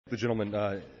The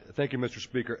gentleman, thank you, Mr.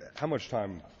 Speaker. How much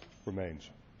time remains?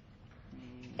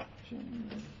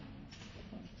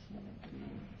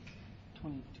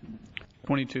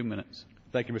 22 minutes.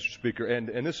 Thank you, Mr. Speaker.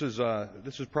 And this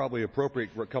is probably appropriate.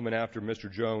 We're coming after Mr.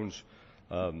 Jones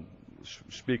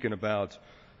speaking about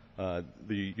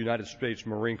the United States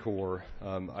Marine Corps.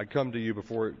 I come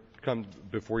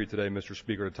before you today, Mr.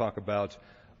 Speaker, to talk about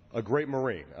a great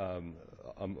Marine,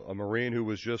 a Marine who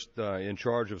was just in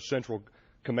charge of Central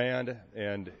Command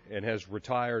and has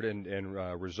retired and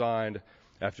resigned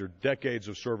after decades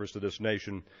of service to this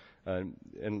nation.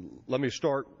 And let me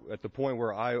start at the point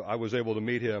where I was able to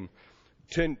meet him.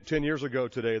 10 years ago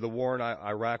today, the war in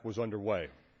Iraq was underway.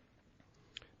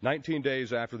 19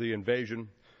 days after the invasion,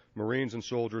 Marines and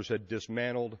soldiers had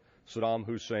dismantled Saddam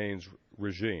Hussein's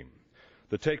regime.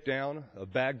 The takedown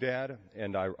of Baghdad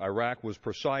and Iraq was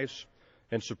precise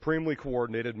and supremely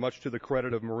coordinated, much to the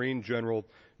credit of Marine General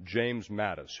James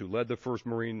Mattis, who led the 1st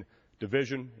Marine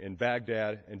Division in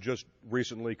Baghdad and just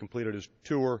recently completed his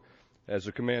tour as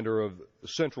the commander of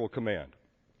Central Command.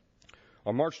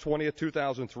 On March 20th,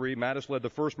 2003, Mattis led the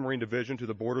 1st Marine Division to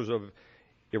the borders of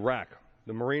Iraq.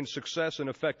 The Marines' success and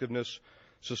effectiveness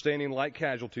sustaining light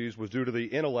casualties was due to the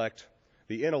intellect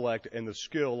and the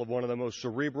skill of one of the most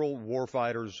cerebral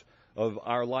warfighters of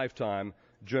our lifetime,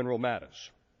 General Mattis.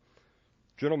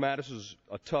 General Mattis is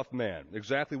a tough man,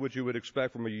 exactly what you would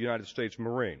expect from a United States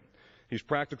Marine. He's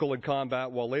practical in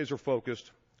combat while laser-focused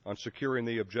on securing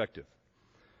the objective.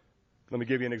 Let me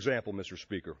give you an example, Mr.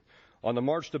 Speaker. On the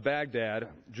march to Baghdad,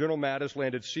 General Mattis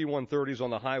landed C-130s on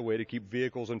the highway to keep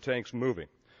vehicles and tanks moving.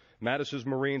 Mattis's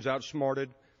Marines outsmarted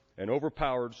and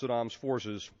overpowered Saddam's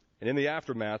forces, and in the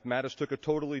aftermath, Mattis took a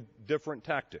totally different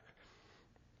tactic.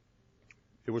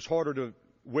 It was harder to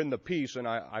win the peace in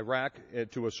Iraq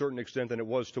to a certain extent than it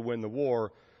was to win the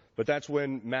war, but that's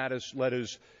when Mattis let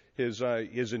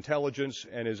his intelligence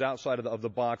and his outside of the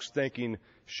box thinking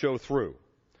show through.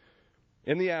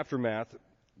 In the aftermath,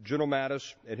 General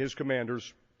Mattis and his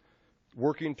commanders,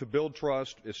 working to build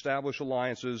trust, establish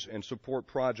alliances, and support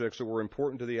projects that were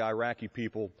important to the Iraqi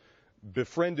people,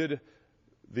 befriended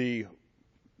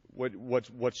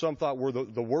what some thought were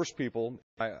the worst people.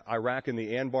 Iraq in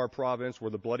the Anbar province,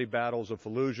 where the bloody battles of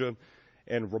Fallujah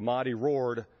and Ramadi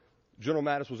roared. General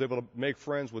Mattis was able to make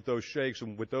friends with those sheikhs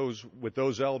and with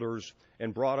those elders,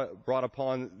 and brought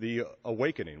upon the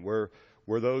awakening, where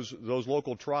those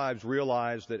local tribes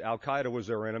realized that Al-Qaeda was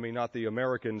their enemy, not the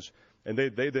Americans, and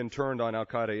they then turned on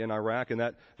Al-Qaeda in Iraq, and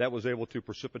that was able to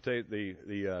precipitate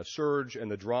the surge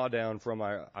and the drawdown from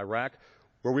Iraq,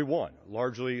 where we won,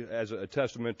 largely as a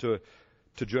testament to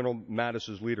General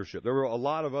Mattis's leadership. There were a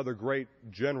lot of other great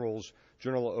generals,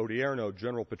 General Odierno,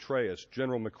 General Petraeus,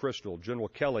 General McChrystal, General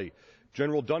Kelly,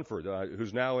 General Dunford,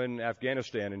 who's now in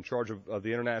Afghanistan in charge of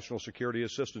the International Security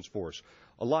Assistance Force.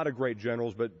 A lot of great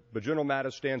generals, but General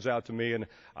Mattis stands out to me, and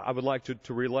I would like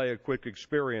to relay a quick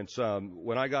experience.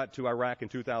 When I got to Iraq in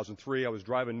 2003, I was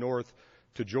driving north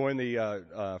to join the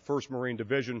 1st Marine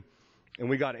Division, and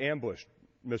we got ambushed,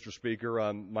 Mr.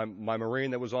 Speaker. My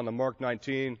Marine that was on the Mark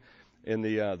 19 in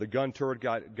the gun turret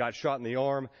got shot in the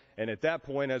arm, and at that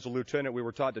point, as a lieutenant, we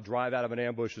were taught to drive out of an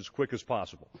ambush as quick as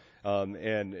possible,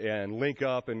 and link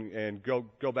up and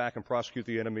go back and prosecute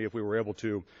the enemy if we were able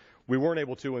to. We weren't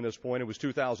able to in this point. It was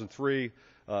 2003.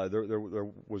 There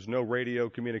was no radio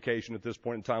communication at this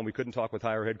point in time. We couldn't talk with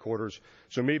higher headquarters.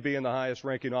 So me being the highest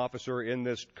ranking officer in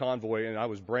this convoy, and I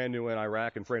was brand new in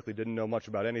Iraq and frankly didn't know much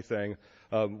about anything,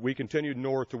 we continued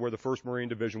north to where the 1st Marine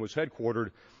Division was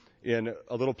headquartered in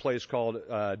a little place called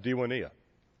Diwania.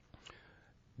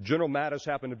 General Mattis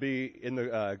happened to be in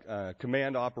the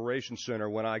Command Operations Center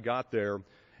when I got there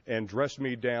and dressed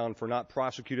me down for not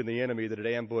prosecuting the enemy that had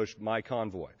ambushed my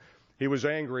convoy. He was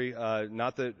angry,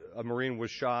 not that a Marine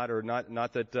was shot or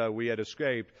not that we had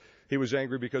escaped. He was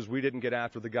angry because we didn't get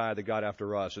after the guy that got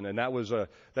after us, and that was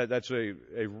that's a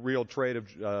real trait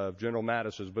of General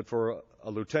Mattis's. But for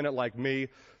a lieutenant like me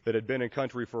that had been in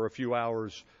country for a few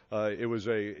hours, it was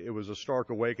a stark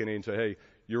awakening to, hey,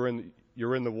 you're in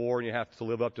the war and you have to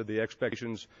live up to the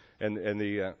expectations and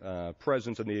the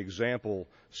presence and the example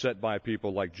set by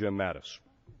people like Jim Mattis.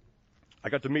 I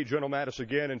got to meet General Mattis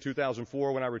again in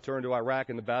 2004 when I returned to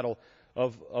Iraq in the Battle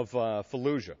of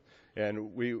Fallujah.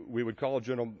 And we would call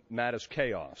General Mattis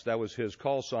Chaos. That was his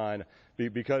call sign,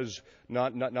 because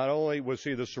not only was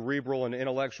he the cerebral and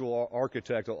intellectual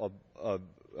architect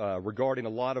regarding a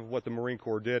lot of what the Marine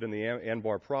Corps did in the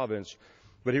Anbar province,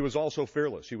 but he was also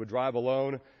fearless. He would drive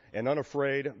alone, and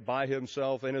unafraid by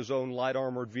himself in his own light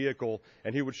armored vehicle,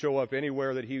 and he would show up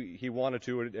anywhere that he wanted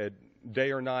to at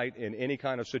day or night in any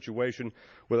kind of situation,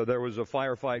 whether there was a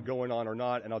firefight going on or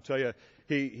not. And I'll tell you,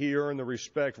 he earned the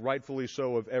respect, rightfully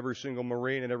so, of every single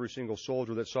Marine and every single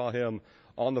soldier that saw him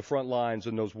on the front lines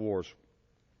in those wars.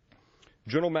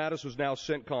 General Mattis is now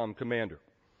CENTCOM commander.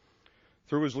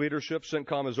 Through his leadership,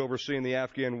 CENTCOM has overseen the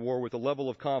Afghan war with a level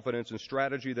of confidence and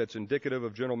strategy that's indicative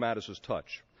of General Mattis's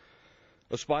touch.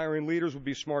 Aspiring leaders would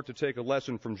be smart to take a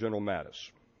lesson from General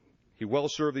Mattis. He well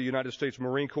served the United States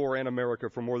Marine Corps and America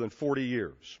for more than 40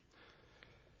 years.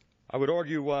 I would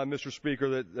argue, Mr.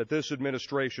 Speaker, that this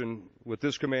administration, with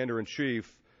this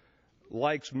commander-in-chief,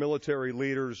 likes military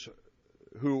leaders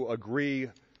who agree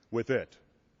with it.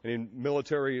 I mean,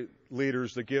 military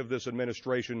leaders that give this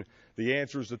administration the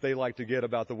answers that they like to get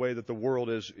about the way that the world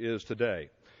is today.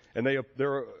 And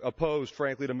they're opposed,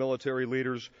 frankly, to military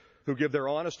leaders who give their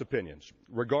honest opinions,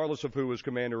 regardless of who is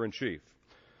commander-in-chief.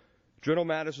 General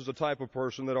Mattis is the type of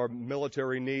person that our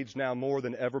military needs now more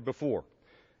than ever before.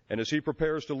 And as he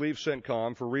prepares to leave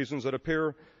CENTCOM for reasons that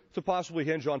appear to possibly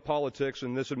hinge on politics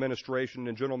in this administration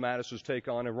and General Mattis's take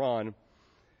on Iran,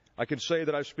 I can say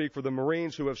that I speak for the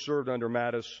Marines who have served under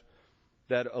Mattis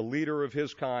that a leader of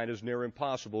his kind is near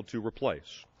impossible to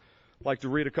replace. I'd like to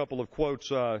read a couple of quotes.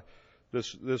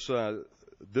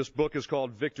 This book is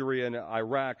called Victory in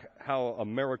Iraq, How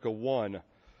America Won.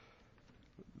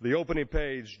 The opening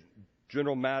page,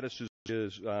 General Mattis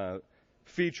is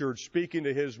featured speaking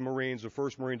to his Marines, the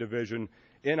 1st Marine Division,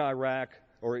 in Iraq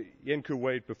or in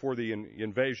Kuwait before the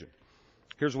invasion.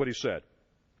 Here's what he said.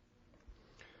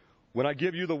 When I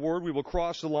give you the word, we will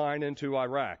cross the line into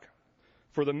Iraq.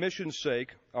 For the mission's sake,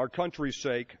 our country's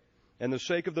sake, and the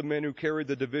sake of the men who carried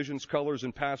the division's colors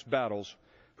in past battles,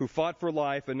 who fought for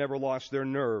life and never lost their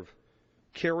nerve,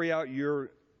 carry out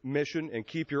your mission and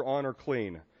keep your honor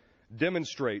clean.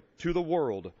 Demonstrate to the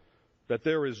world that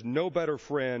there is no better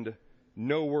friend,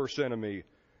 no worse enemy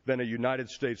than a United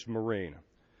States Marine.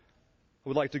 I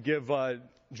would like to give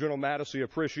General Mattis the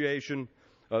appreciation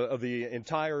of the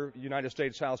entire United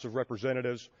States House of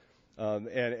Representatives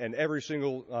and every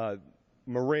single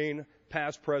Marine,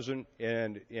 past, present,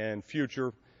 and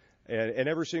future, and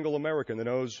every single American that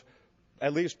knows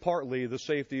at least partly the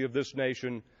safety of this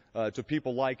nation to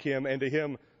people like him, and to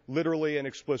him literally and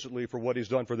explicitly for what he's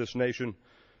done for this nation.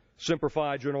 Semper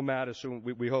Fi, General Mattis, and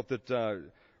we hope that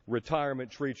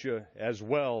retirement treats you as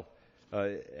well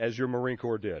as your Marine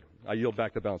Corps did. I yield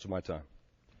back the balance of my time.